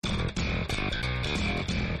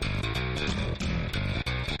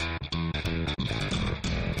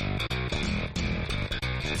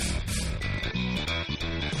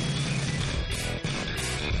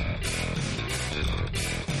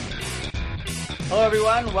Hello,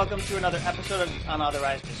 everyone. Welcome to another episode of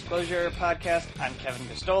Unauthorized Disclosure Podcast. I'm Kevin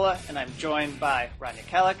Gostola, and I'm joined by Rania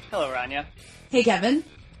Khalek. Hello, Rania. Hey, Kevin.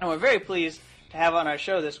 And we're very pleased to have on our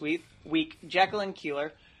show this week Jacqueline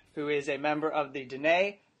Keeler, who is a member of the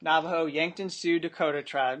Dene, Navajo, Yankton Sioux, Dakota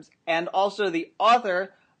tribes, and also the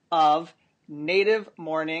author of Edge of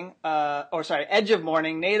Morning,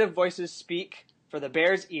 Native Voices Speak for the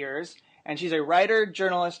Bears' Ears. And she's a writer,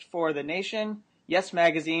 journalist for The Nation, Yes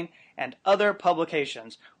Magazine, and other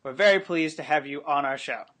publications. We're very pleased to have you on our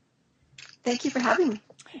show. Thank you for having me.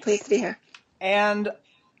 I'm pleased to be here. And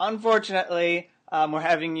unfortunately, we're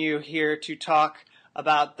having you here to talk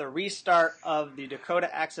about the restart of the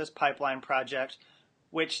Dakota Access Pipeline project,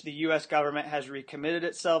 which the U.S. government has recommitted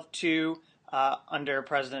itself to under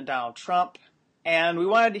President Donald Trump. And we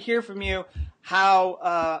wanted to hear from you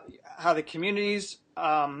how the communities,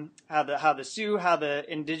 how the Sioux, how the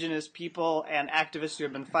indigenous people and activists who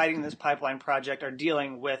have been fighting this pipeline project are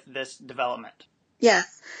dealing with this development.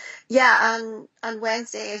 Yes. Yeah, on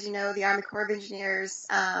Wednesday, as you know, the Army Corps of Engineers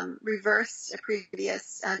reversed a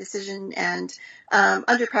previous decision and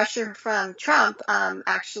under pressure from Trump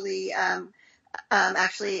actually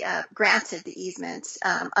granted the easement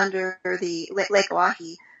under the Lake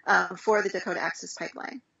Oahe for the Dakota Access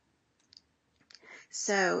Pipeline.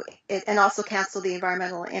 So and also canceled the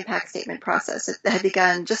environmental impact statement process that had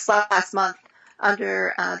begun just last month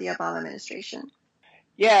under the Obama administration.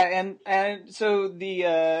 Yeah, and so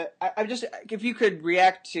I'm just, if you could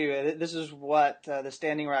react to it, this is what the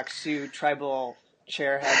Standing Rock Sioux tribal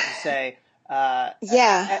chair had to say.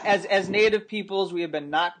 As Native peoples, we have been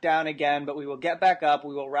knocked down again, but we will get back up.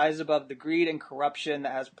 We will rise above the greed and corruption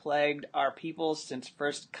that has plagued our peoples since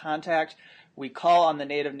first contact. We call on the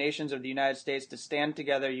Native nations of the United States to stand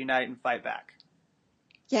together, unite, and fight back.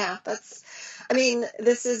 Yeah, this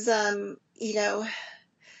is,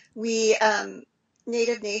 we,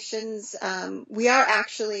 Native nations, we are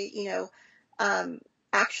actually,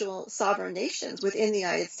 actual sovereign nations within the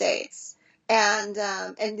United States. And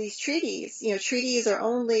these treaties are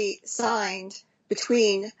only signed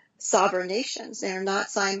between sovereign nations. They are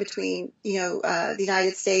not signed between, the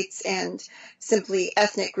United States and simply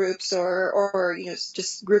ethnic groups or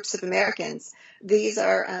just groups of Americans. These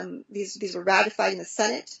are, these were ratified in the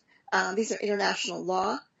Senate. These are international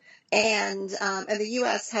law. And the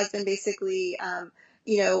U.S. has been basically,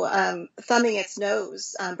 thumbing its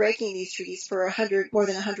nose, breaking these treaties for more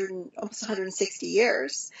than almost 160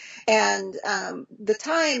 years. And the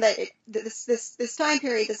time that this time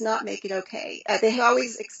period does not make it okay. They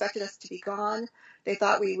always expected us to be gone. They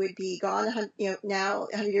thought we would be gone. Now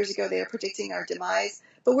 100 years ago they are predicting our demise,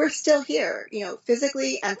 but we're still here,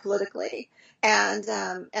 physically and politically.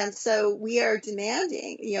 And so we are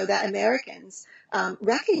demanding, that Americans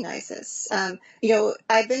recognize this. I've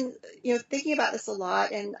been, thinking about this a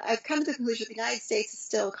lot, and I've come to the conclusion that the United States is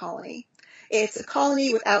still a colony. It's a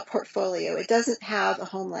colony without portfolio. It doesn't have a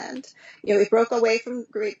homeland. It broke away from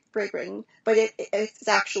Great Britain, but it's its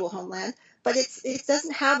actual homeland. But it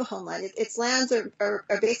doesn't have a homeland. Its lands are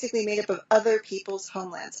basically made up of other people's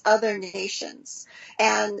homelands, other nations.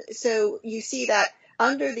 And so you see that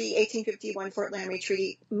under the 1851 Fort Laramie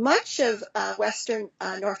Treaty, much of western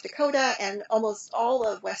North Dakota and almost all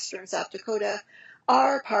of western South Dakota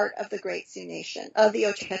are part of the Great Sioux Nation, of the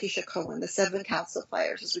Oceti-Sakowin, the Seven Council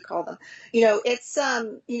Fires, as we call them. It's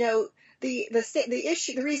the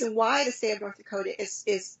reason why the state of North Dakota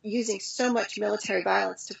is using so much military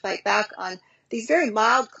violence to fight back on these very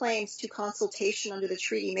mild claims to consultation under the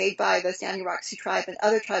treaty made by the Standing Rock Sioux tribe and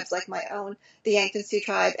other tribes like my own, the Yankton Sioux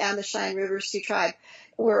tribe and the Cheyenne River Sioux tribe.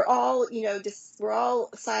 We're all, we're all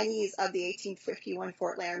signees of the 1851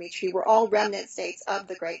 Fort Laramie Treaty. We're all remnant states of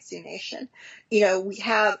the Great Sioux Nation. We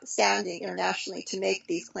have standing internationally to make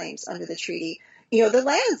these claims under the treaty. The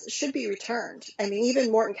lands should be returned. Even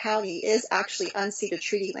Morton County is actually unceded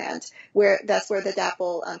treaty land, that's where the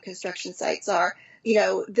DAPL construction sites are.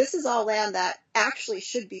 This is all land that actually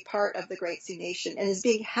should be part of the Great Sioux Nation and is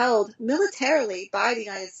being held militarily by the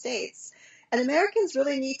United States. And Americans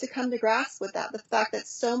really need to come to grasp with that, the fact that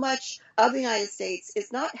so much of the United States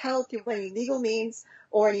is not held through any legal means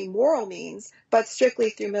or any moral means, but strictly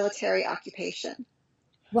through military occupation.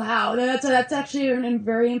 Wow, that's actually a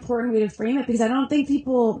very important way to frame it, because I don't think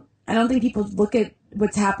people look at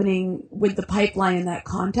what's happening with the pipeline in that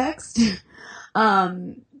context,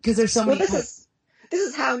 because there's so many. This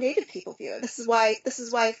is how Native people view it. This is why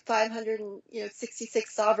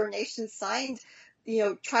 566 sovereign nations signed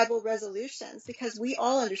tribal resolutions, because we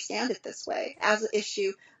all understand it this way as an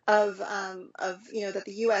issue of that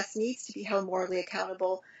the U.S. needs to be held morally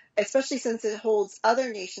accountable, especially since it holds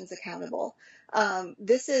other nations accountable.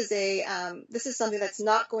 This is something that's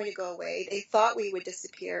not going to go away. They thought we would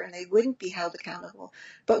disappear and they wouldn't be held accountable,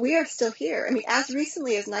 but we are still here. I mean, as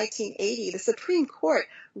recently as 1980, the Supreme Court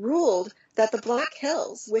ruled that the Black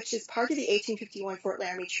Hills, which is part of the 1851 Fort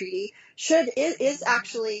Laramie Treaty, is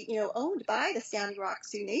actually owned by the Standing Rock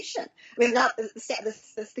Sioux Nation. I mean, not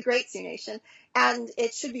the Great Sioux Nation, and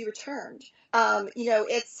it should be returned.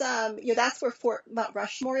 That's where Fort Mount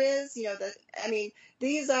Rushmore is.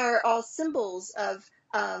 These are all symbols of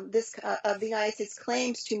of the United States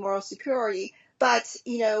claims to moral superiority, but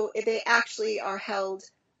they actually are held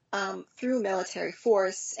through military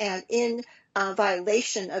force and in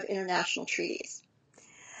violation of international treaties.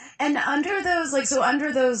 And under those,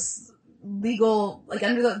 under those legal,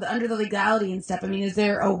 under the legality and stuff, I mean, is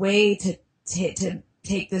there a way to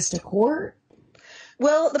take this to court?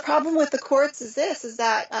 Well, the problem with the courts is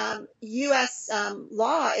that U.S.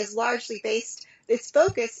 Law is largely based. Its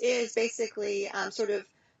focus is basically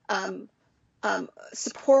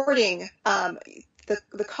supporting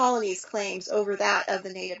the colony's claims over that of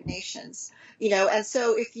the Native nations. And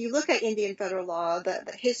so if you look at Indian federal law, the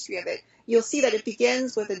history of it, you'll see that it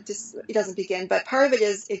begins with it doesn't begin, but part of it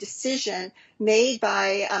is a decision made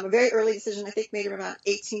by a very early decision, I think made around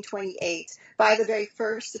 1828 by the very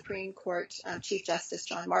first Supreme Court Chief Justice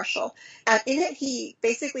John Marshall. And in it, he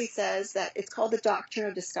basically says that it's called the Doctrine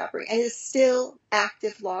of Discovery, and it is still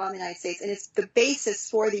active law in the United States, and it's the basis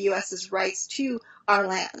for the U.S.'s rights to our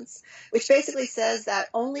lands, which basically says that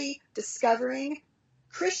only discovering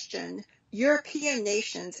Christian European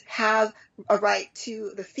nations have a right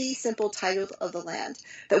to the fee simple title of the land.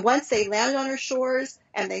 That once they landed on our shores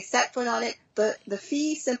and they set foot on it, the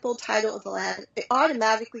fee simple title of the land, it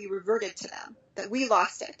automatically reverted to them, that we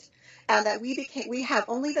lost it. And that we have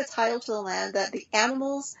only the title to the land that the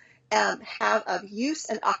animals have of use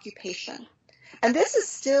and occupation. And this is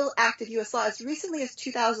still active U.S. law. As recently as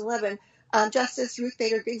 2011, Justice Ruth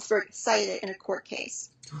Bader Ginsburg cited it in a court case.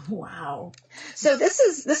 Wow. So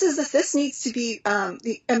this needs to be,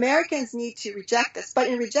 the Americans need to reject this, but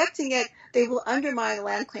in rejecting it, they will undermine the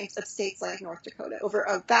land claims of states like North Dakota over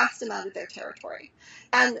a vast amount of their territory.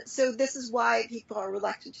 And so this is why people are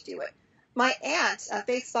reluctant to do it. My aunt,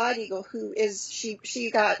 Faith Spaulding, she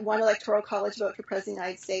got one electoral college vote for president of the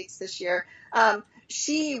United States this year.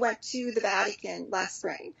 She went to the Vatican last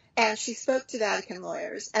spring, and she spoke to Vatican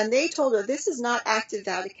lawyers, and they told her this is not active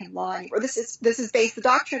Vatican law anymore. This is based, the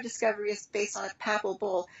Doctrine of Discovery is based on a papal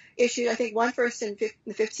bull issued, I think, one first in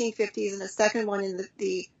the 1550s and the second one in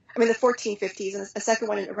the 1450s, and a second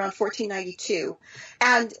one in around 1492,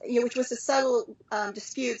 and which was to settle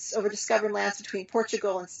disputes over discovered lands between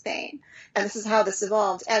Portugal and Spain. And this is how this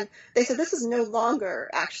evolved. And they said this is no longer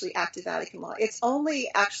actually active Vatican law. It's only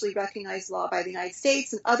actually recognized law by the United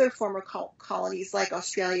States and other former colonies like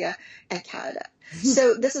Australia and Canada.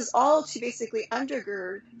 So this is all to basically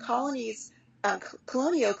undergird colonies'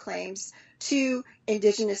 colonial claims to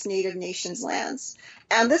indigenous Native nations lands.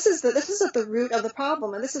 And this is at the root of the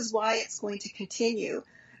problem, and this is why it's going to continue.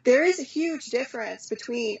 There is a huge difference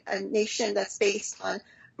between a nation that's based on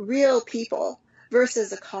real people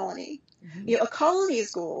versus a colony. Mm-hmm. A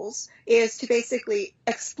colony's goals is to basically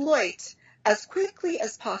exploit as quickly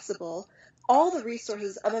as possible all the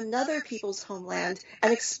resources of another people's homeland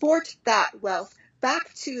and export that wealth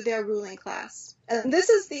back to their ruling class. And this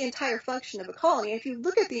is the entire function of a colony. And if you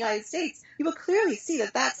look at the United States, you will clearly see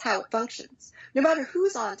that that's how it functions, no matter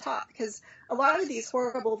who's on top, because a lot of these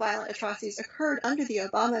horrible, violent atrocities occurred under the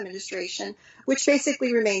Obama administration, which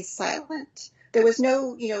basically remained silent. There was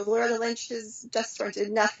no, Loretta Lynch's Justice Department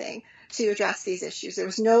did nothing to address these issues. There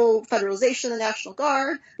was no federalization of the National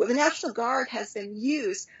Guard. Well, the National Guard has been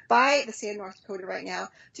used by the state of North Dakota right now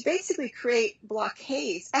to basically create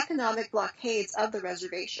blockades, economic blockades of the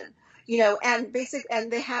reservation. And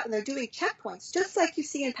they're doing checkpoints, just like you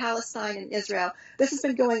see in Palestine and Israel. This has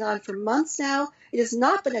been going on for months now. It has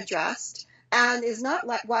not been addressed and is not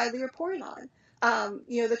widely reported on.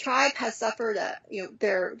 The tribe has suffered,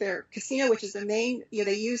 their casino, which is the main,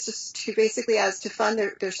 they use to fund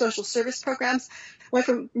their social service programs, went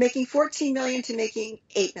from making $14 million to making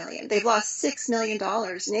 $8 million. They've lost $6 million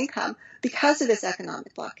in income because of this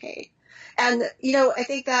economic blockade. And, I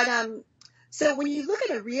think that, so when you look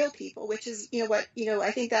at a real people, which is,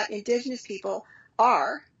 I think that indigenous people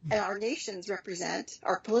are, and our nations represent,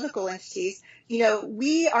 our political entities,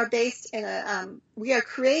 we are based in we are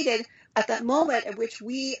created at that moment at which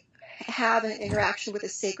we have an interaction with a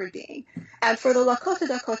sacred being. And for the Lakota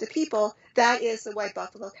Dakota people, that is the white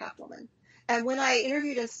buffalo calf woman. And when I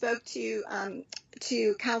interviewed and spoke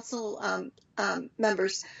to council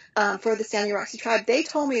members for the Standing Rock Sioux tribe, they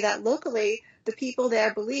told me that locally the people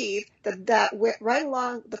there believe that right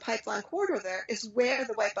along the pipeline corridor there is where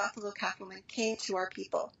the White Buffalo Cattleman came to our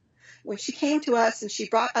people. When she came to us and she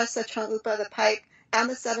brought us the Chang'upa, the pipe, and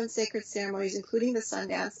the 7 sacred ceremonies, including the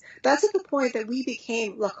Sundance, that's at the point that we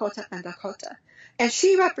became Lakota and Dakota. And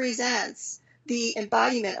she represents the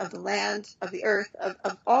embodiment of the land, of the earth,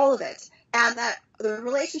 of all of it. And that the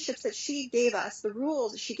relationships that she gave us, the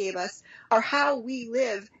rules that she gave us, are how we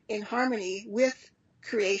live in harmony with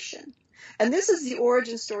creation. And this is the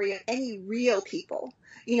origin story of any real people.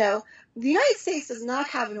 The United States does not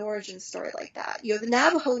have an origin story like that. The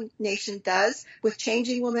Navajo Nation does, with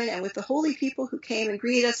Changing Woman and with the holy people who came and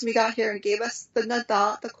greeted us when we got here and gave us the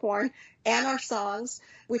nada, the corn, and our songs,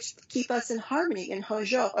 which keep us in harmony, in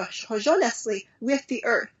Hojo Nestle, with the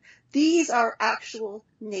earth. These are actual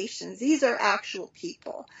nations. These are actual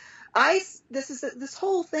people. This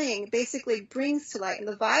whole thing basically brings to light, and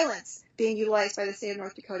the violence being utilized by the state of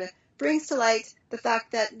North Dakota brings to light the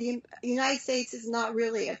fact that the United States is not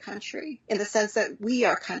really a country in the sense that we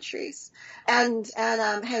are countries, and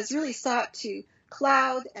has really sought to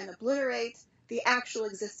cloud and obliterate the actual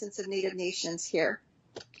existence of Native nations here.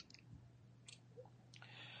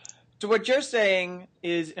 So what you're saying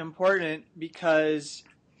is important because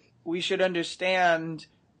we should understand,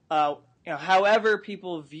 however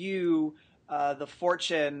people view the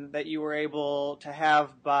fortune that you were able to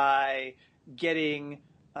have by getting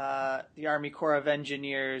the Army Corps of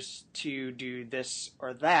Engineers to do this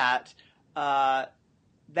or that,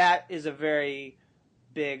 that is a very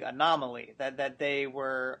big anomaly, that they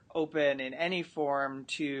were open in any form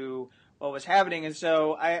to what was happening. And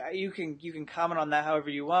so you can comment on that however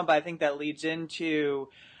you want, but I think that leads into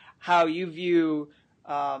how you view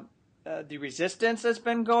the resistance that's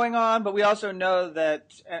been going on. But we also know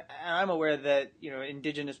that, and I'm aware that,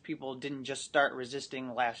 indigenous people didn't just start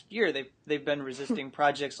resisting last year. They've been resisting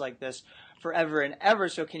projects like this forever and ever.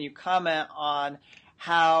 So can you comment on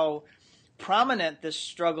how prominent this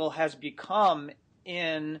struggle has become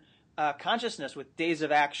in consciousness, with days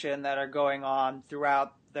of action that are going on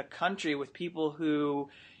throughout the country, with people who,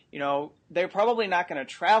 they're probably not going to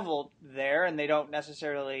travel there, and they don't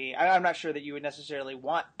necessarily, I'm not sure that you would necessarily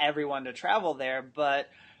want everyone to travel there, but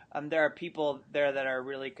there are people there that are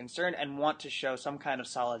really concerned and want to show some kind of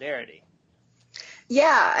solidarity. Yeah,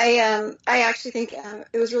 I actually think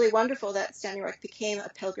it was really wonderful that Standing Rock became a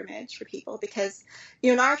pilgrimage for people because,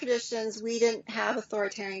 in our traditions, we didn't have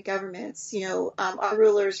authoritarian governments. Our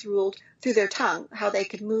rulers ruled through their tongue, how they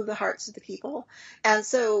could move the hearts of the people. And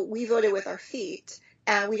so we voted with our feet.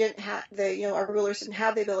 And we didn't have our rulers didn't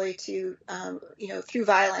have the ability to, through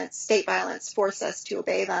violence, state violence, force us to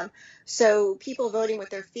obey them. So people voting with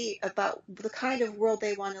their feet about the kind of world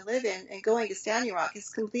they want to live in and going to Standing Rock is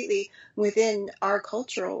completely within our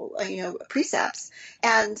cultural, precepts.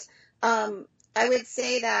 And I would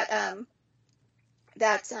say that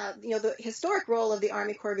the historic role of the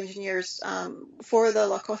Army Corps of Engineers for the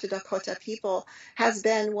Lakota Dakota people has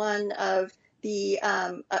been one of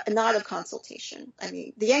not of consultation. I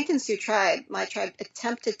mean, the Yankton Sioux tribe, my tribe,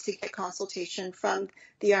 attempted to get consultation from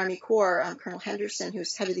the Army Corps, Colonel Henderson,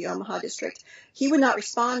 who's head of the Omaha district. He would not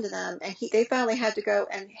respond to them, and they finally had to go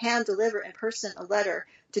and hand deliver in person a letter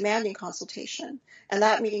demanding consultation, and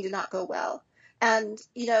that meeting did not go well. And,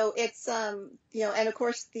 it's, and of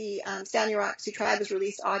course the Standing Rock Sioux Tribe has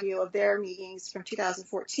released audio of their meetings from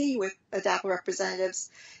 2014 with the DAPL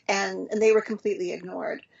representatives, and they were completely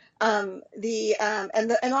ignored. And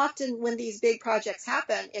often when these big projects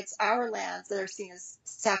happen, it's our lands that are seen as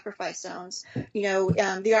sacrifice zones.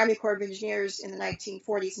 The Army Corps of Engineers in the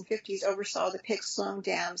 1940s and 50s oversaw the Pick Sloan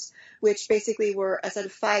dams, which basically were a set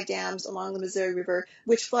of 5 dams along the Missouri River,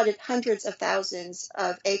 which flooded hundreds of thousands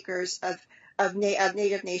of acres of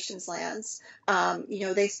Native Nations lands.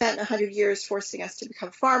 They spent 100 years forcing us to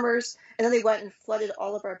become farmers, and then they went and flooded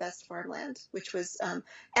all of our best farmland, which was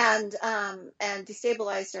and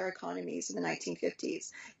destabilized our economies in the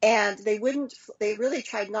 1950s. And they really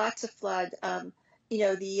tried not to flood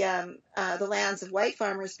the lands of white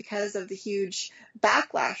farmers because of the huge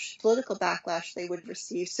political backlash they would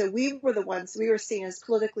receive. So we were seen as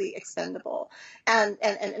politically expendable, and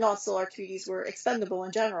also our treaties were expendable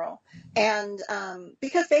in general. And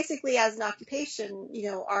because basically as an occupation,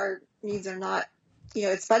 our needs are not,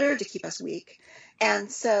 it's better to keep us weak. And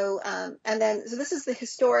so, so this is the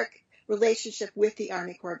historic relationship with the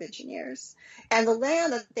Army Corps of Engineers. And the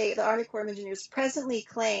land that the Army Corps of Engineers presently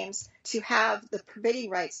claims to have the permitting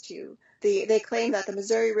rights to, they claim that the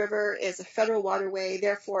Missouri River is a federal waterway,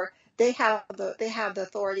 therefore they have the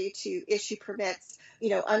authority to issue permits,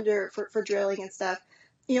 for drilling and stuff.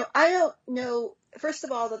 I don't know. First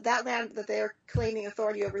of all, that land that they're claiming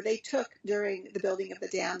authority over, they took during the building of the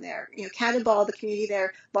dam there. Cannonball, the community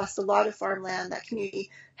there, lost a lot of farmland. That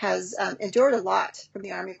community has endured a lot from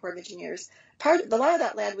the Army Corps of Engineers. A lot of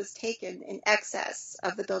that land was taken in excess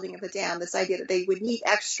of the building of the dam. This idea that they would need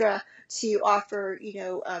extra to offer,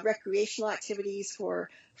 recreational activities for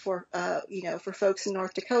folks in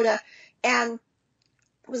North Dakota, and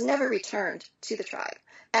was never returned to the tribe.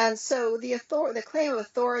 And so the claim of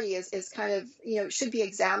authority is kind of, should be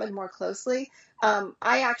examined more closely. I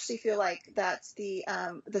actually feel like that the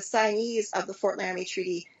signees of the Fort Laramie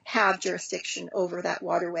Treaty have jurisdiction over that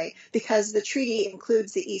waterway, because the treaty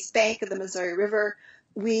includes the east bank of the Missouri River.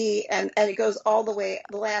 And it goes all the way,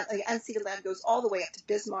 the unceded land goes all the way up to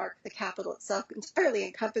Bismarck, the capital itself, entirely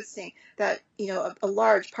encompassing that, a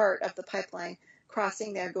large part of the pipeline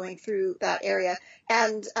crossing there, going through that area.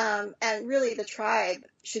 And really the tribe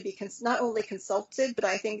should be not only consulted, but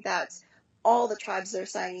I think that all the tribes that are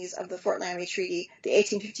signees of the Fort Laramie Treaty, the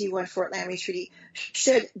 1851 Fort Laramie Treaty,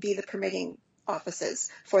 should be the permitting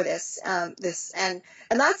offices for this. And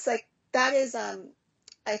that's that is, I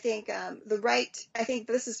think, the right. I think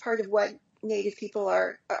this is part of what Native people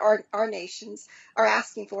our nations are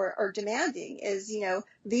asking for or demanding is,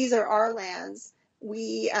 these are our lands.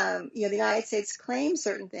 We, the United States claims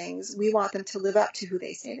certain things. We want them to live up to who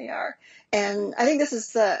they say they are. And I think this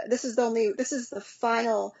is the only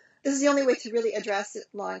way to really address it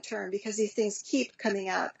long term, because these things keep coming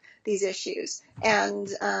up, these issues. And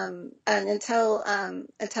until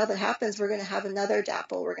that happens, we're going to have another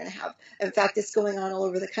DAPL. We're going to have, in fact, it's going on all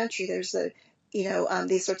over the country. There's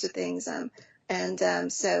these sorts of things.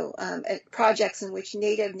 Projects in which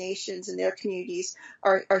Native nations and their communities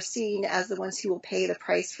are seen as the ones who will pay the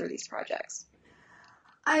price for these projects.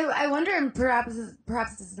 I wonder, and perhaps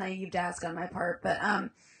this is naive to ask on my part, but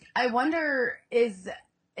I wonder, is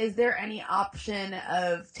there any option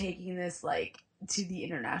of taking this to the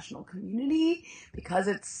international community because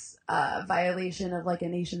it's a violation of a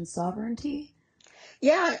nation's sovereignty?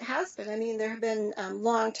 Yeah, it has been. I mean, there have been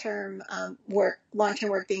long-term work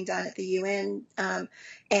being done at the UN,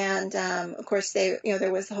 and of course, there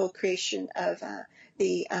was the whole creation of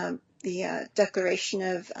the Declaration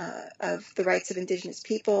of the Rights of Indigenous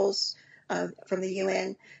Peoples from the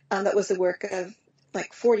UN. That was the work of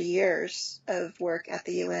 40 years of work at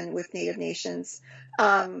the UN with Native nations.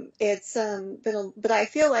 It's but I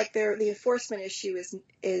feel like the enforcement issue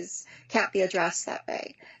can't be addressed that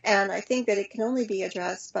way, and I think that it can only be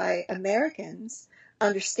addressed by Americans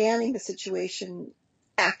understanding the situation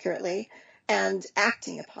accurately and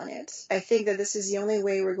acting upon it. I think that this is the only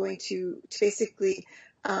way we're going to basically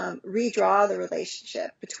redraw the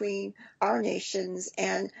relationship between our nations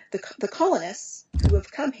and the colonists who have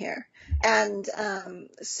come here. And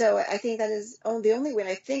so I think that is the only way.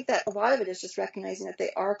 And I think that a lot of it is just recognizing that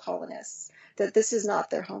they are colonists, that this is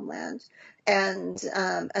not their homeland, and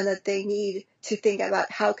that they need to think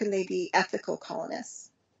about how can they be ethical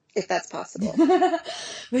colonists, if that's possible.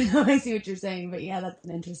 I see what you're saying, but yeah, that's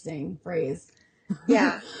an interesting phrase.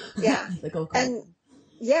 Yeah. Ethical colonists. And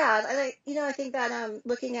I think that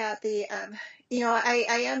looking at the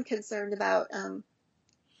I am concerned about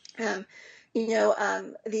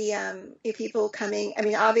people coming. I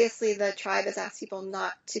mean, obviously the tribe has asked people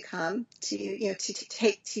not to come to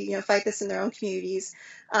fight this in their own communities,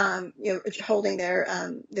 holding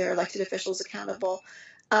their elected officials accountable.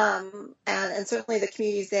 And certainly the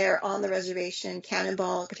communities there on the reservation,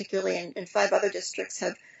 Cannonball particularly, and 5 other districts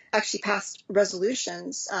have actually passed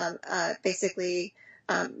resolutions, basically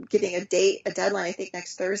giving a deadline, I think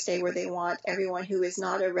next Thursday, where they want everyone who is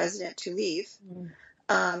not a resident to leave.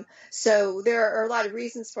 So there are a lot of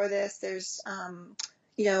reasons for this. There's,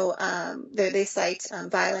 they cite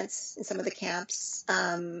violence in some of the camps,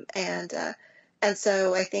 and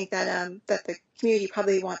so I think that the community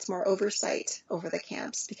probably wants more oversight over the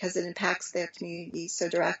camps because it impacts their community so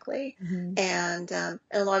directly. Mm-hmm. And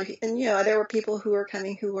a lot of, there were people who were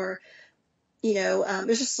coming who were,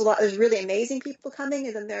 there's just a lot. There's really amazing people coming,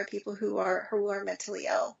 and then there are people who are mentally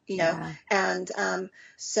ill, Yeah. And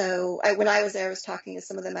so when I was there, I was talking to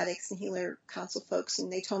some of the medics and healer council folks,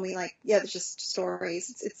 and they told me there's just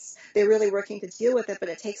stories. They're really working to deal with it, but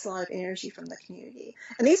it takes a lot of energy from the community.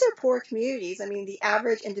 And these are poor communities. I mean, the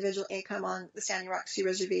average individual income on the Standing Rock Sioux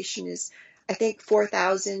Reservation is, I think,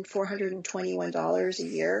 $4,421 a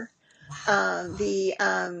year. The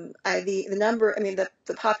number,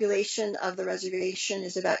 the population of the reservation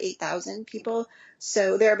is about 8,000 people.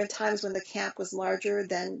 So there have been times when the camp was larger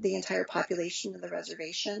than the entire population of the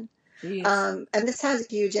reservation. And this has a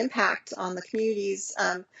huge impact on the communities.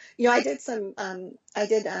 I did some I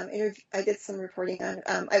did some reporting on.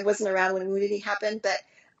 I wasn't around when Wounded Knee happened, but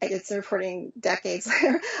I did some reporting decades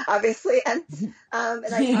later, obviously, and I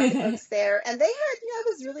talked to folks there, and they had, I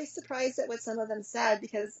was really surprised at what some of them said,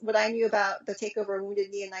 because what I knew about the takeover of Wounded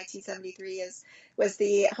Knee in 1973 was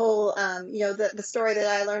the whole, the story that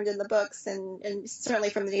I learned in the books, and certainly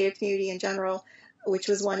from the Native community in general, which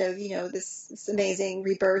was one of, this amazing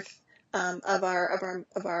rebirth of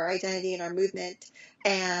our identity and our movement,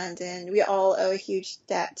 and we all owe a huge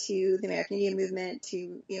debt to the American Indian movement,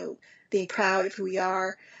 to being proud of who we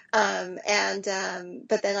are. But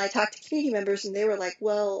then I talked to community members, and they were like,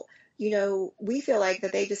 well, we feel like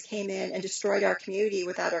that they just came in and destroyed our community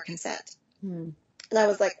without our consent. And I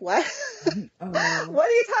was like, what? Oh, no. What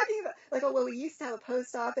are you talking about? Like, oh, well, we used to have a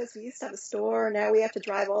post office, we used to have a store, now we have to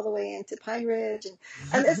drive all the way into Pine Ridge.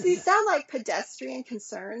 And these sound like pedestrian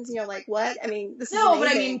concerns, like, what? I mean, this is amazing.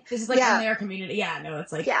 But I mean, this is like in their community. Yeah, no,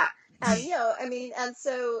 it's like... Yeah. And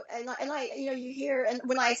so, and I, you hear, and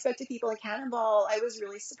when I spoke to people in Cannonball, I was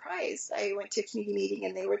really surprised. I went to a community meeting,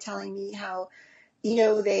 and they were telling me how,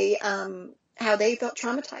 how they felt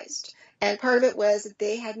traumatized. And part of it was that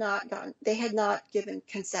they had not given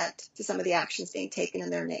consent to some of the actions being taken in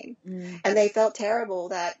their name. And they felt terrible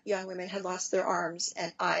that young women had lost their arms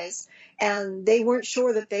and eyes, and they weren't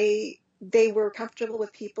sure that they were comfortable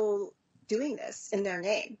with people doing this in their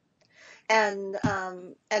name. And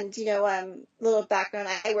little background,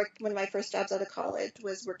 I worked, one of my first jobs out of college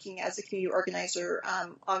was working as a community organizer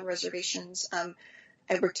on reservations. I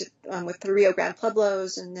worked with the Rio Grande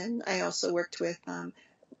Pueblos, and then I also worked with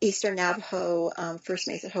Eastern Navajo, First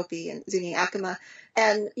Mesa Hopi, and Zuni Acoma.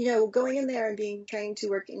 And, going in there and being trained to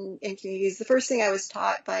work in communities, the first thing I was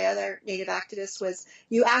taught by other Native activists was,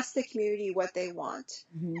 you ask the community what they want,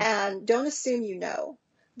 and don't assume you know.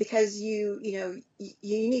 Because it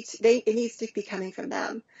needs to be coming from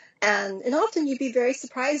them, and often you'd be very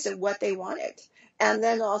surprised at what they wanted, and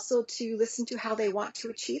then also to listen to how they want to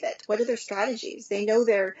achieve it. What are their strategies? They know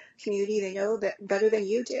their community, they know that better than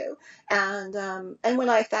you do. And what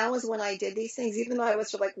I found was, when I did these things, even though I was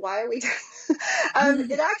sort of like, why are we doing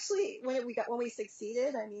it actually, when we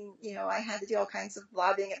succeeded, I mean, I had to do all kinds of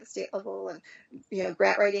lobbying at the state level, and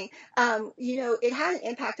grant writing. It had an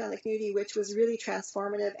impact on the community, which was really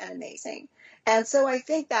transformative and amazing. And so I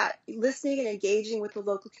think that listening and engaging with the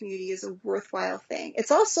local community is a worthwhile thing.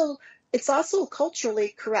 It's also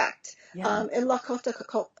culturally correct. Yeah. In Lakota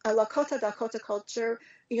Dakota culture,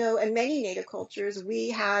 and many Native cultures, we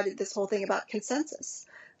had this whole thing about consensus.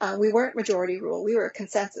 We weren't majority rule. We were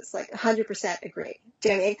consensus, like 100% agree. Do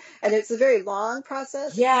you know what I mean? And it's a very long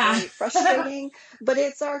process. Yeah. It's very frustrating, but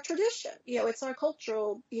it's our tradition. It's our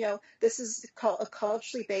cultural, this is a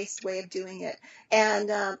culturally based way of doing it.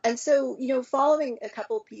 And so, following a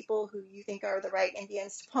couple of people who you think are the right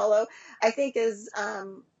Indians to follow, I think is,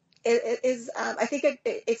 I think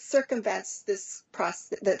it circumvents this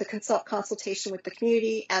process, the consultation with the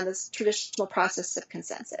community, and this traditional process of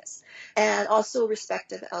consensus, and also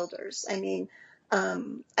respect of elders. I mean,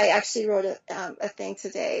 I actually wrote a thing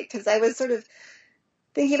today, because I was sort of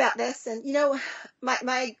thinking about this, and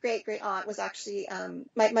my great aunt was actually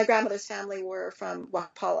my grandmother's family were from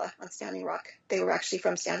Wakpala on Standing Rock. They were actually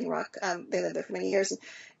from Standing Rock. They lived there for many years,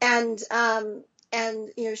 and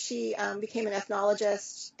she became an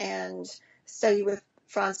ethnologist and studied with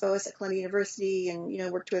Franz Boas at Columbia University,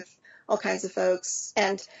 and worked with all kinds of folks.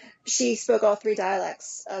 And she spoke all three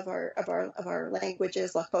dialects of our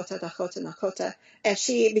languages: Lakota, Dakota, Nakota. And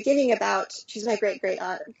she's my great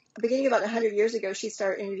aunt. Beginning about 100 years ago, she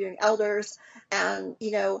started interviewing elders, and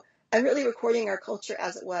and really recording our culture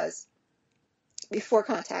as it was before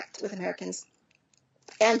contact with Americans.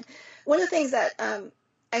 And one of the things that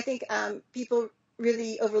I think people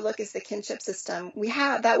really overlook is the kinship system.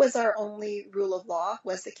 That was our only rule of law,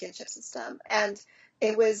 was the kinship system, and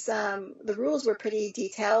it was the rules were pretty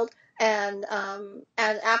detailed, and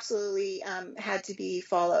absolutely had to be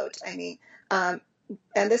followed. I mean, and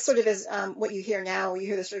this sort of is what you hear now. You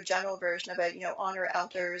hear the sort of general version about honor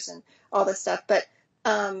elders and all this stuff, but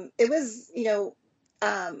it was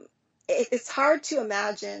it's hard to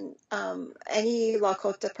imagine any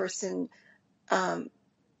Lakota person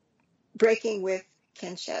breaking with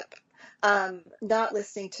kinship, not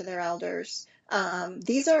listening to their elders.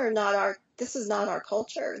 This is not our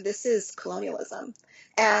culture. This is colonialism.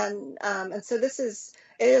 And so it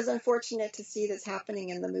is unfortunate to see this happening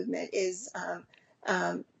in the movement.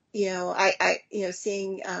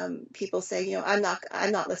 Seeing people say, I'm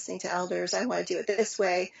not listening to elders. I want to do it this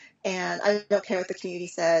way. And I don't care what the community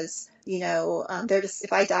says.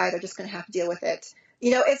 If I die, they're just going to have to deal with it.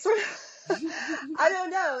 It's sort of, I don't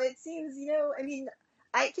know. It seems, I mean,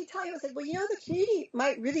 I keep telling people, well, the community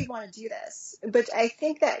might really want to do this, but I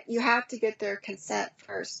think that you have to get their consent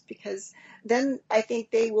first, because then I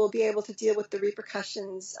think they will be able to deal with the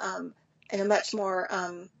repercussions in a much more,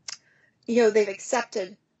 they've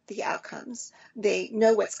accepted the outcomes. They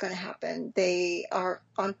know what's going to happen. They are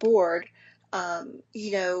on board. I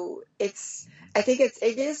think it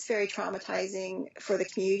is very traumatizing for the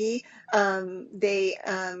community. They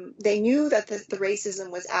knew that the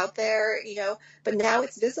racism was out there, but now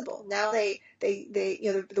it's visible. Now they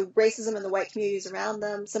the racism in the white communities around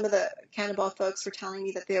them. Some of the Cannonball folks were telling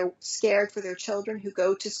me that they're scared for their children who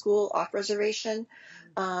go to school off reservation,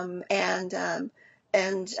 and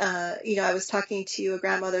I was talking to a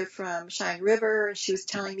grandmother from Cheyenne River, and she was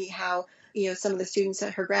telling me how, some of the students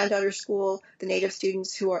at her granddaughter's school, the Native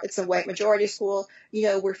students it's a white majority school,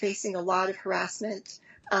 were facing a lot of harassment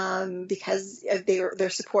because of their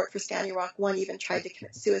support for Standing Rock. One even tried to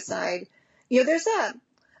commit suicide. There's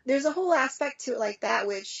a whole aspect to it like that,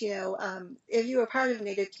 which, if you are part of a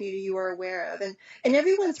Native community, you are aware of, and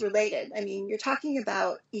everyone's related. I mean, you're talking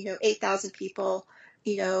about, 8,000 people.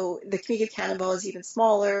 The community of Cannonball is even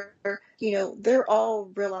smaller. They're all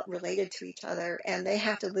related to each other, and they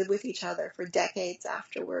have to live with each other for decades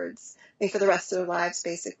afterwards, and for the rest of their lives,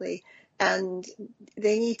 basically. And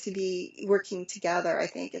they need to be working together. I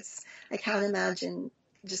can't imagine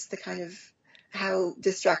just the kind of how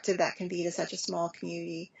destructive that can be to such a small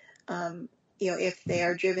community, if they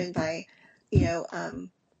are driven by,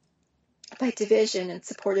 by division and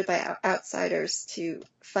supported by outsiders to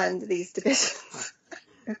fund these divisions.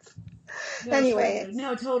 Anyway.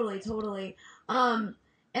 Totally.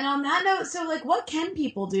 And on that note, so like, what can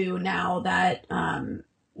people do now that the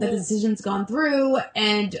decision's gone through,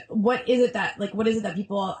 and what is it that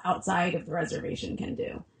people outside of the reservation can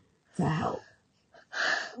do to help?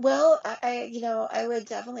 Well, I would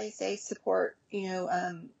definitely say support,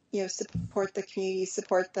 support the community,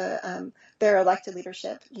 support their elected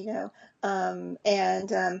leadership, and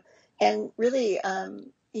really,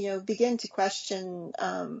 begin to question,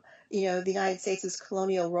 the United States'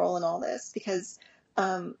 colonial role in all this, because,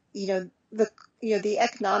 the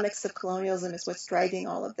economics of colonialism is what's driving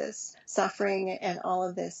all of this suffering and all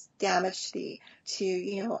of this damage to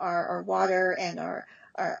our water and our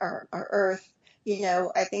earth.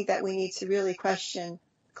 I think that we need to really question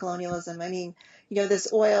colonialism. I mean, this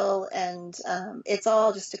oil and it's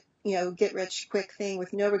all just a get rich quick thing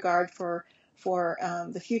with no regard for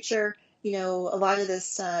the future. A lot of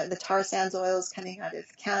this the tar sands oil is coming out of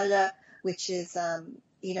Canada, which is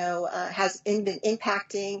has been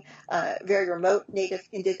impacting very remote Native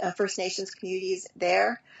First Nations communities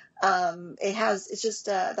there. It's just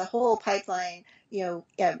the whole pipeline.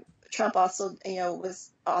 Trump also, was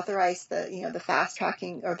authorized the fast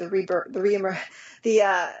tracking or the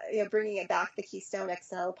bringing it back, the Keystone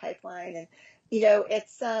XL pipeline, and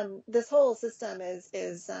it's this whole system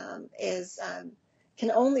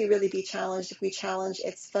can only really be challenged if we challenge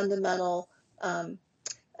its fundamental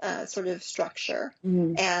sort of structure.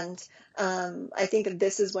 Mm-hmm. And I think that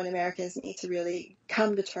this is what Americans need to really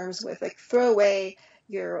come to terms with, like throw away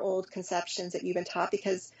your old conceptions that you've been taught,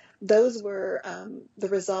 because those were the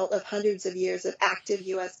result of hundreds of years of active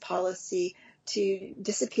U.S. policy to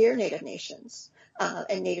disappear Native nations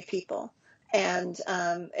and Native people. And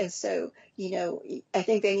so, I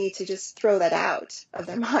think they need to just throw that out of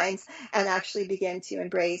their minds and actually begin to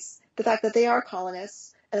embrace the fact that they are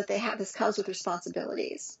colonists and that this comes with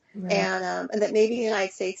responsibilities. Right. And that maybe the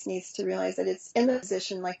United States needs to realize that it's in the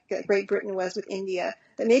position like Great Britain was with India,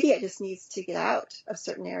 that maybe it just needs to get out of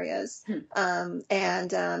certain areas and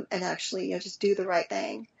actually just do the right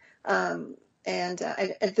thing. And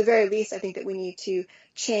at the very least, I think that we need to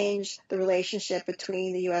change the relationship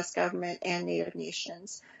between the U.S. government and Native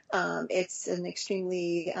nations. It's an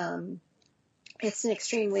extremely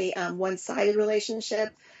one-sided relationship,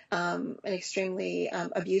 an extremely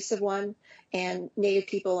abusive one, and Native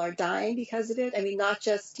people are dying because of it. I mean, not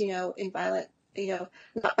just in violent,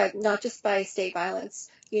 not just by state violence,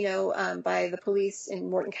 by the police in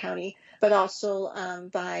Morton County, but also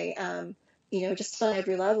by just on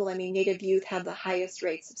every level. I mean, Native youth have the highest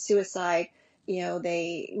rates of suicide.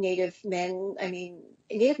 Native men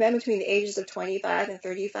between the ages of 25 and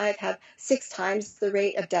 35 have 6 times the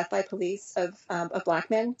rate of death by police of black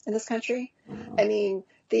men in this country. I mean,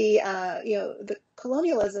 the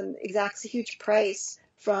colonialism exacts a huge price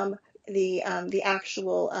from the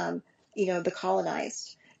actual, the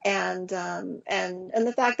colonized. and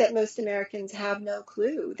the fact that most Americans have no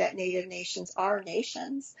clue that Native nations are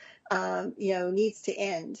nations, needs to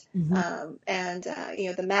end.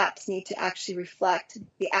 Mm-hmm. The maps need to actually reflect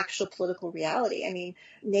the actual political reality. I mean,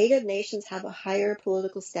 Native nations have a higher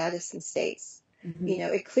political status than states. Mm-hmm.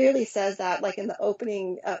 It clearly says that, like in the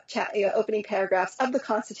opening paragraphs of the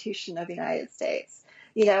Constitution of the United States.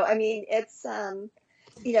 I mean, it's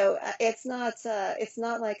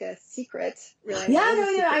not like a secret, really. I mean, Yeah, it is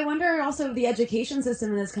no, a yeah. I secret. wonder also the education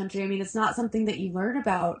system in this country. I mean, it's not something that you learn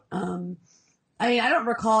about. I mean, I don't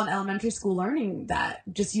recall in elementary school learning that.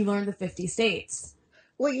 Just you learn the 50 states.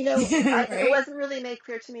 Well, it Right? wasn't really made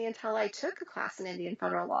clear to me until I took a class in Indian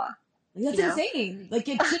federal law. That's You know, insane. Like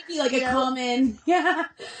it should be like you a know. common, yeah.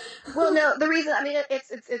 Well, no, the reason, I mean,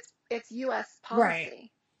 it's U.S. Right.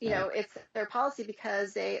 policy. Right. It's their policy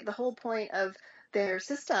because the whole point of their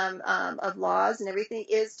system of laws and everything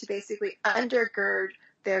is to basically undergird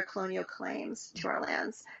their colonial claims to our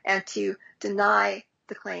lands and to deny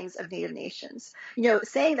the claims of Native nations.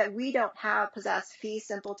 Saying that we don't possess fee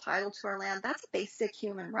simple title to our land, that's a basic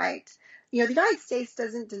human right. The United States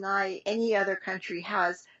doesn't deny any other country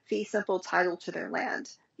has fee simple title to their land.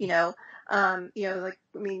 Like,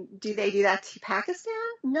 I mean, do they do that to Pakistan?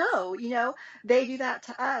 No, they do that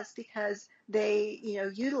to us because they,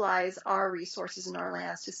 utilize our resources and our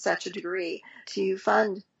lands to such a degree to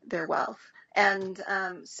fund their wealth. And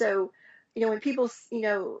when people,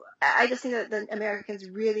 I just think that the Americans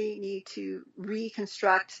really need to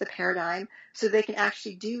reconstruct the paradigm so they can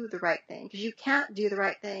actually do the right thing. Because you can't do the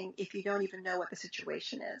right thing if you don't even know what the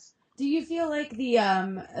situation is. Do you feel like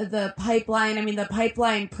the pipeline? I mean, the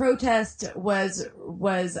pipeline protest was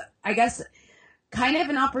I guess kind of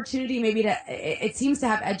an opportunity maybe to. It seems to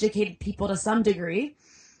have educated people to some degree,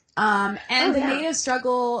 and Oh, the yeah. Native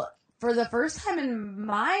struggle for the first time in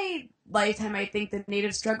my lifetime, I think the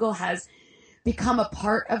Native struggle has become a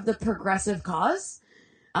part of the progressive cause,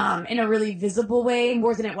 in a really visible way,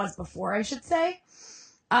 more than it was before, I should say.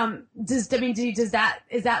 Do you see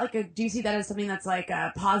that as something that's like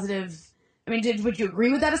a positive? I mean, would you agree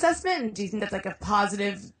with that assessment? And do you think that's like a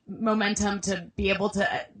positive momentum to be able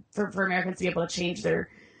to, for Americans to be able to change the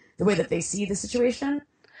way that they see the situation?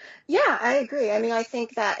 Yeah, I agree. I mean, I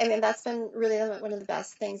mean, that's been really one of the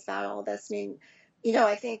best things about all this. I mean,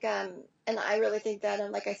 I think, and I really think that,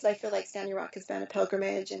 like I said, I feel like Standing Rock has been a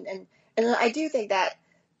pilgrimage, and I do think that,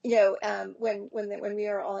 when we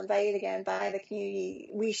are all invited again by the community,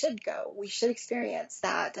 we should go. We should experience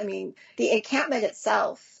that. I mean, the encampment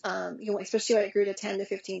itself, especially when it grew to 10 to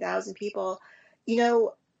 15,000 people, you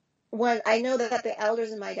know, when I know that the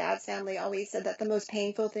elders in my dad's family always said that the most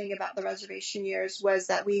painful thing about the reservation years was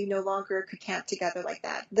that we no longer could camp together like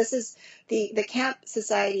that. This is the camp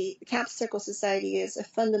society, the Camp Circle Society is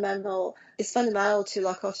fundamental to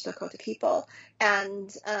Lakota Dakota people, and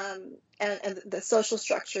the social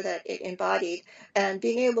structure that it embodied, and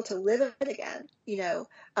being able to live it again,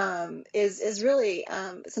 is really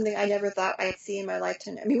something I never thought I'd see in my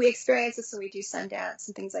lifetime. I mean, we experience this when we do Sundance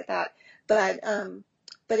and things like that, but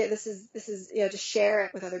this is to share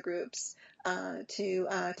it with other groups, to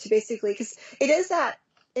basically, because that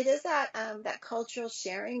cultural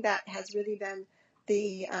sharing that has really been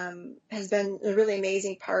has been a really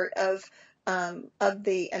amazing part of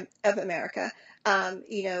America.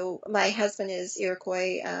 My husband is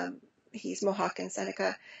Iroquois. He's Mohawk and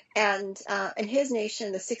Seneca, and his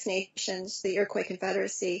nation, the Six Nations, the Iroquois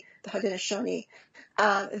Confederacy, the Haudenosaunee,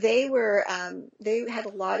 they had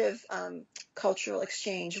a lot of cultural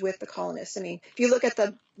exchange with the colonists. I mean, if you look at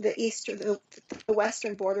the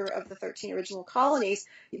western border of the 13 original colonies,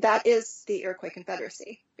 that is the Iroquois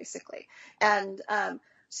Confederacy, basically. And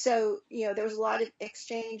so, there was a lot of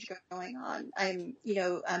exchange going on.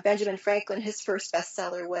 Benjamin Franklin, his first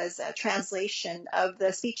bestseller was a translation of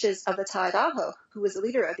the speeches of the Taidaho, who was the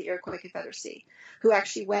leader of the Iroquois Confederacy, who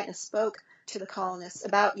actually went and spoke to the colonists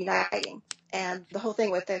about uniting. And the whole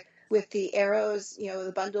thing with the arrows,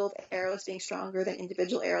 the bundle of arrows being stronger than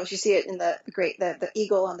individual arrows. You see it in the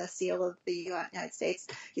eagle on the seal of the United States.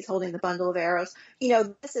 He's holding the bundle of arrows.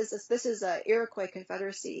 This is a Iroquois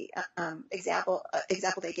Confederacy example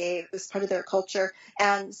they gave. It was part of their culture,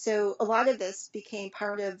 and so a lot of this became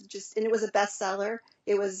part of and it was a bestseller.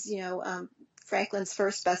 It was Franklin's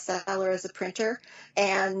first bestseller as a printer,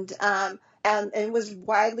 and it was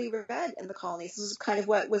widely read in the colonies. This was kind of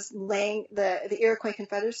what was laying the Iroquois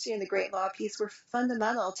Confederacy and the Great Law of Peace were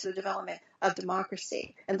fundamental to the development of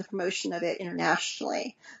democracy and the promotion of it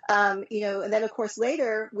internationally. And then of course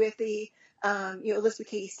later with the Elizabeth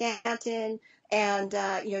Cady Stanton, and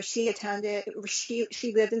she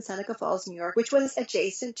lived in Seneca Falls, New York, which was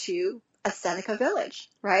adjacent to a Seneca village,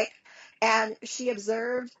 right? And she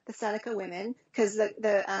observed the Seneca women, because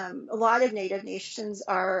a lot of Native nations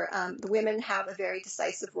are, the women have a very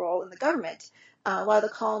decisive role in the government. A lot of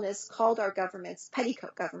the colonists called our governments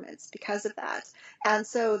petticoat governments because of that. And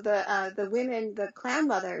so the women, the clan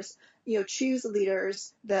mothers, choose the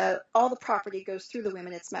leaders. All the property goes through the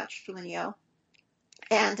women. It's matrilineal.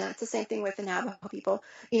 And it's the same thing with the Navajo people,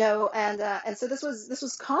 and so this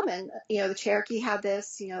was common. The Cherokee had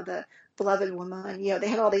this, the beloved woman, they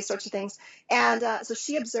had all these sorts of things. And so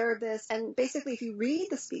she observed this, and basically, if you read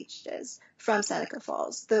the speeches from Seneca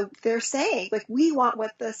Falls, they're saying, like, we want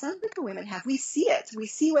what the Seneca women have. We see it. We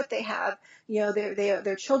see what they have.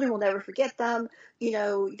 Their children will never forget them.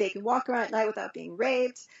 They can walk around at night without being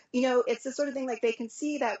raped. It's the sort of thing, like, they can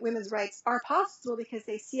see that women's rights are possible because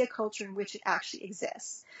they see a culture in which it actually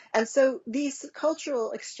exists. And so these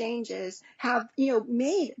cultural exchanges have,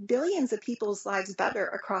 made billions of people's lives better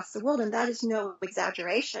across the world. And that is no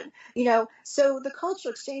exaggeration. So the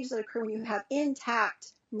cultural exchanges that occur when you have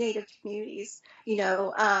intact Native communities,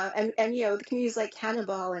 and the communities like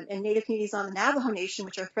Cannibal and Native communities on the Navajo Nation,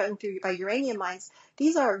 which are threatened by uranium mines,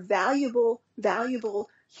 these are valuable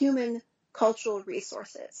human cultural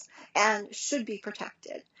resources and should be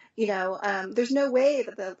protected. There's no way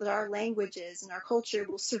that our languages and our culture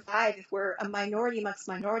will survive if we're a minority amongst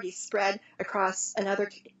minorities spread across another,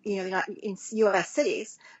 in U.S.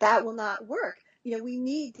 cities. That will not work. We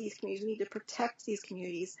need these communities. We need to protect these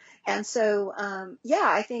communities. And so,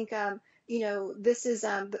 I think, this is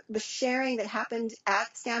the sharing that happened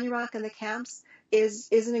at Standing Rock and the camps is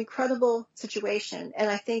an incredible situation. And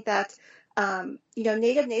I think that,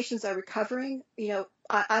 Native nations are recovering.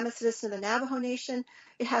 I'm a citizen of the Navajo Nation.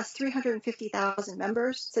 It has 350,000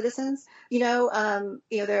 members, citizens. They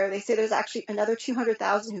say there's actually another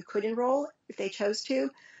 200,000 who could enroll if they chose to.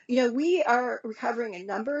 We are recovering in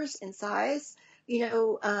numbers, in size.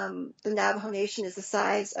 The Navajo Nation is the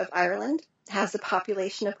size of Ireland, has the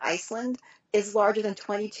population of Iceland, is larger than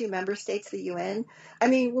 22 member states of the UN. I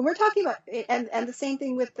mean, when we're talking about, and the same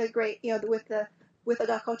thing with the great, with the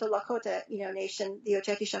Dakota Lakota, nation, the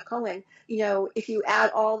Oceti-Sakowin, if you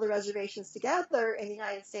add all the reservations together in the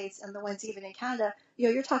United States and the ones even in Canada,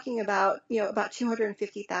 you're talking about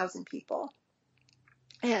 250,000 people.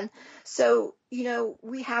 And so,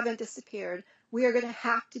 we haven't disappeared. We are going to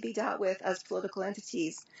have to be dealt with as political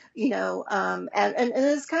entities, and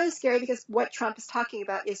it's kind of scary because what Trump is talking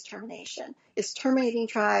about is terminating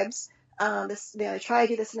tribes. They tried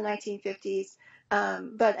to do this in the 1950s.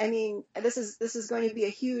 But I mean, this is going to be a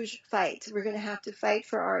huge fight. We're going to have to fight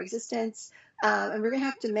for our existence, and we're going to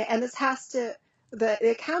have to, and this has to,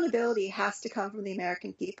 the accountability has to come from the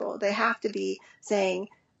American people. They have to be saying,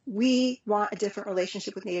 we want a different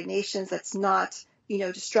relationship with Native nations that's not,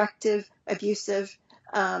 destructive, abusive,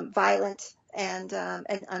 violent, and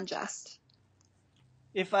unjust.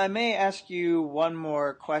 If I may ask you one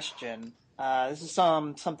more question, this is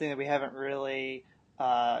something that we haven't really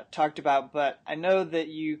talked about, but I know that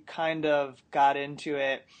you kind of got into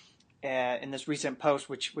it in this recent post,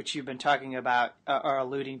 which you've been talking about or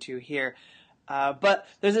alluding to here. But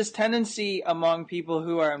there's this tendency among people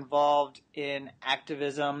who are involved in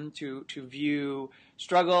activism to view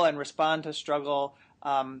struggle and respond to struggle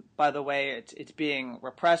by the way it's being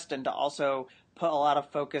repressed, and to also put a lot of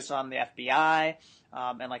focus on the FBI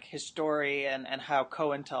and like history and how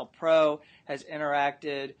COINTELPRO has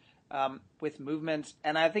interacted with movements.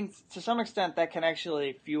 And I think to some extent that can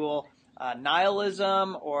actually fuel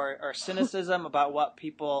nihilism or cynicism about what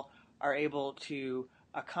people are able to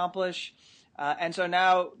accomplish. And so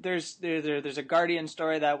now there's a Guardian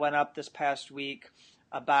story that went up this past week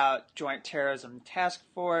about Joint Terrorism Task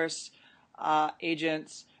Force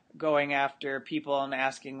agents going after people and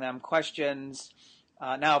asking them questions.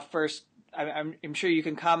 Now, first, I'm sure you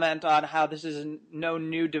can comment on how this is no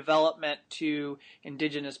new development to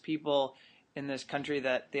Indigenous people in this country,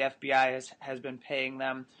 that the FBI has been paying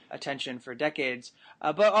them attention for decades.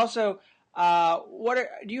 But also,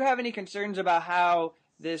 do you have any concerns about how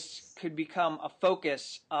this could become a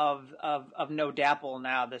focus of No DAPL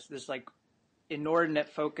now? This like inordinate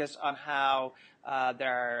focus on how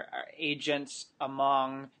there are agents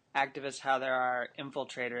among activists, how there are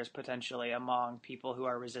infiltrators potentially among people who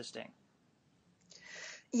are resisting.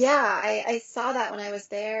 Yeah, I saw that when I was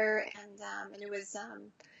there, and it was,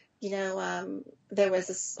 there was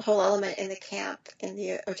this whole element in the camp, in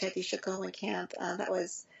the Oceti-Sakowin camp, that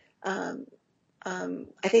was, I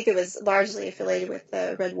think it was largely affiliated with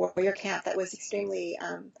the Red Warrior camp, that was extremely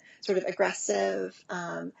sort of aggressive,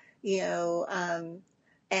 and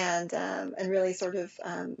really sort of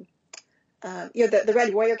the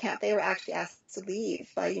Red Warrior Camp, they were actually asked to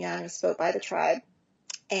leave by unanimous vote by the tribe.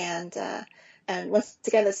 And once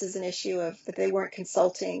again, this is an issue of that they weren't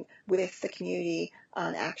consulting with the community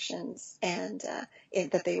on actions and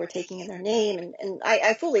that they were taking in their name. And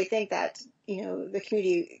I fully think that, the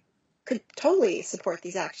community could totally support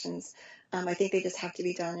these actions. I think they just have to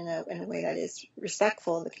be done in a way that is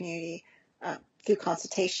respectful of the community through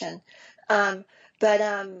consultation. But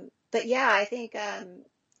yeah, I think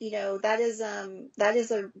that is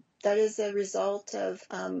a result of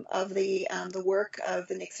the work of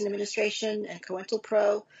the Nixon administration and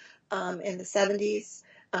COINTELPRO in the 70s.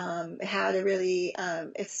 It had a really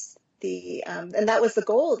and that was the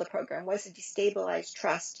goal of the program, was to destabilize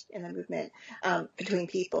trust in the movement between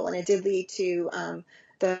people, and it did lead to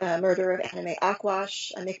the murder of Anna May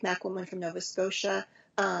Aquash, a Micmac woman from Nova Scotia,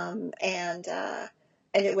 and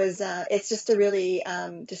it's just a really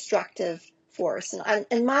destructive force.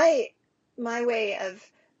 And my way of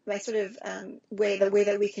the way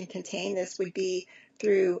that we can contain this would be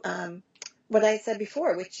through what I said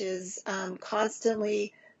before, which is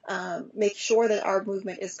constantly make sure that our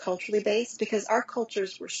movement is culturally based, because our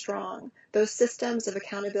cultures were strong. Those systems of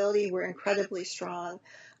accountability were incredibly strong.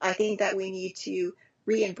 I think that we need to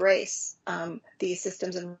re-embrace these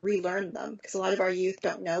systems and relearn them, because a lot of our youth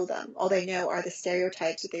don't know them. All they know are the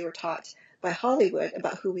stereotypes that they were taught by Hollywood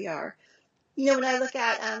about who we are. When I look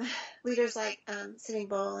at leaders like Sitting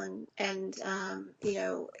Bull and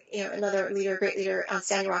another leader, great leader,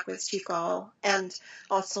 Standing Rock with Chief Gall, and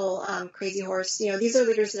also Crazy Horse, these are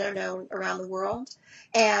leaders that are known around the world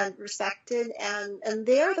and respected, and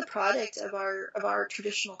they are the product of our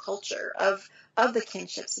traditional culture of the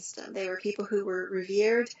kinship system. They were people who were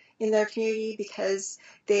revered in their community because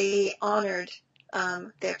they honored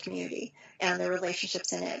their community and their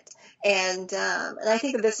relationships in it. And I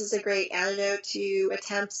think that this is a great antidote to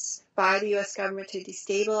attempts by the U.S. government to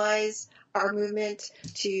destabilize our movement,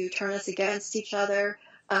 to turn us against each other,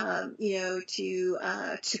 to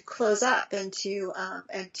close up and to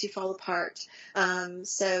fall apart.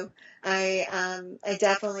 So I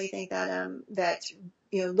definitely think that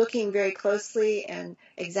looking very closely and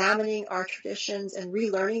examining our traditions and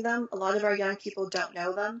relearning them. A lot of our young people don't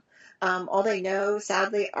know them. All they know,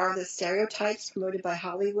 sadly, are the stereotypes promoted by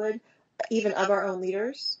Hollywood, even of our own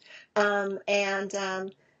leaders. And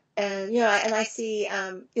I see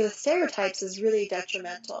the stereotypes as really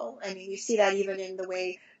detrimental. I mean, you see that even in the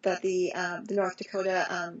way that the North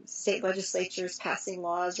Dakota state legislature is passing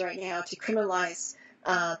laws right now to criminalize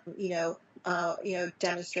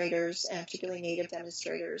demonstrators, and particularly Native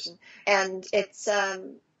demonstrators, and it's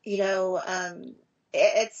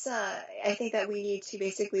I think that we need to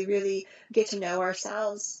basically really get to know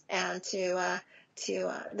ourselves, and to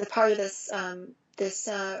the part of this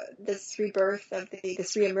rebirth of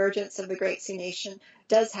this reemergence of the Great Sioux Nation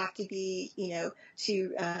does have to be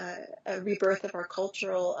to a rebirth of our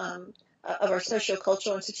cultural of our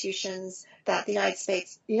socio-cultural institutions that the United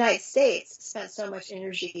States spent so much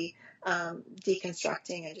energy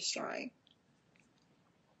deconstructing and destroying.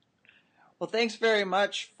 Well, thanks very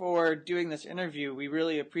much for doing this interview. We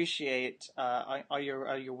really appreciate all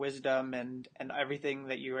your wisdom and everything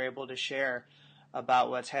that you were able to share about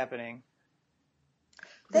what's happening.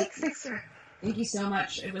 Thanks, sir. Thank you so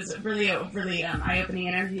much. It was really a really eye-opening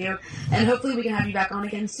interview, and hopefully we can have you back on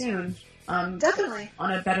again soon. Definitely.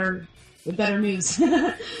 On with better news.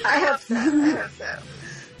 I hope so. All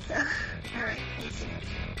right. Thanks.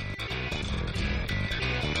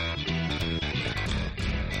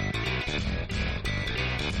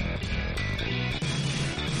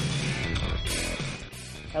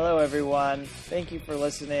 Hello, everyone. Thank you for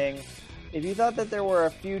listening. If you thought that there were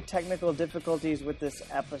a few technical difficulties with this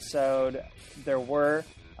episode, there were.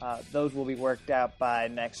 Those will be worked out by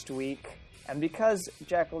next week. And because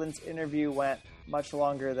Jacqueline's interview went much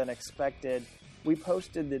longer than expected, we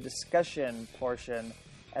posted the discussion portion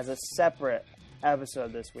as a separate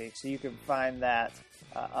episode this week, so you can find that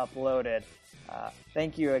uploaded.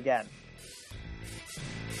 Thank you again.